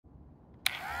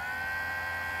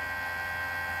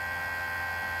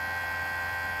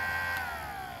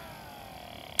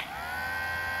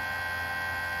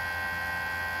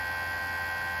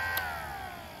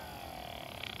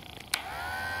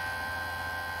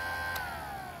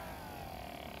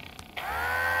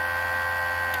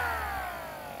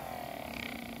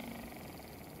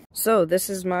So this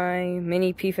is my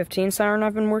mini P-15 siren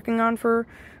I've been working on for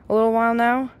a little while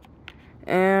now,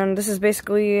 and this is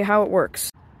basically how it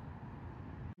works.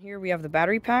 Here we have the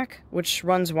battery pack, which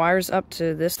runs wires up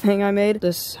to this thing I made.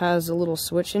 This has a little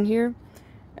switch in here,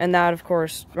 and that of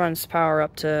course runs power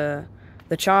up to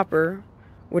the chopper,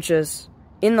 which is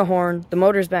in the horn. The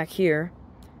motor's back here,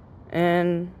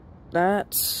 and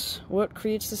that's what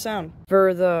creates the sound.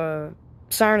 For the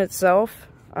siren itself,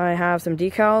 I have some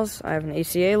decals. I have an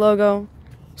ACA logo,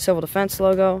 Civil Defense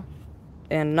logo,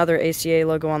 and another ACA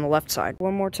logo on the left side.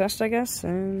 One more test, I guess,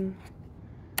 and...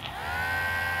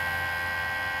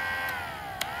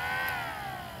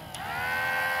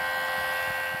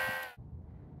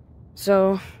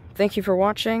 So, thank you for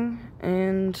watching,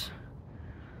 and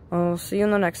I'll see you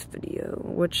in the next video,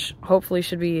 which hopefully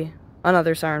should be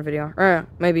another siren video, or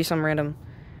maybe some random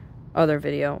other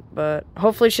video, but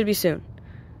hopefully should be soon.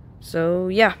 So,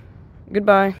 yeah,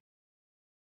 goodbye.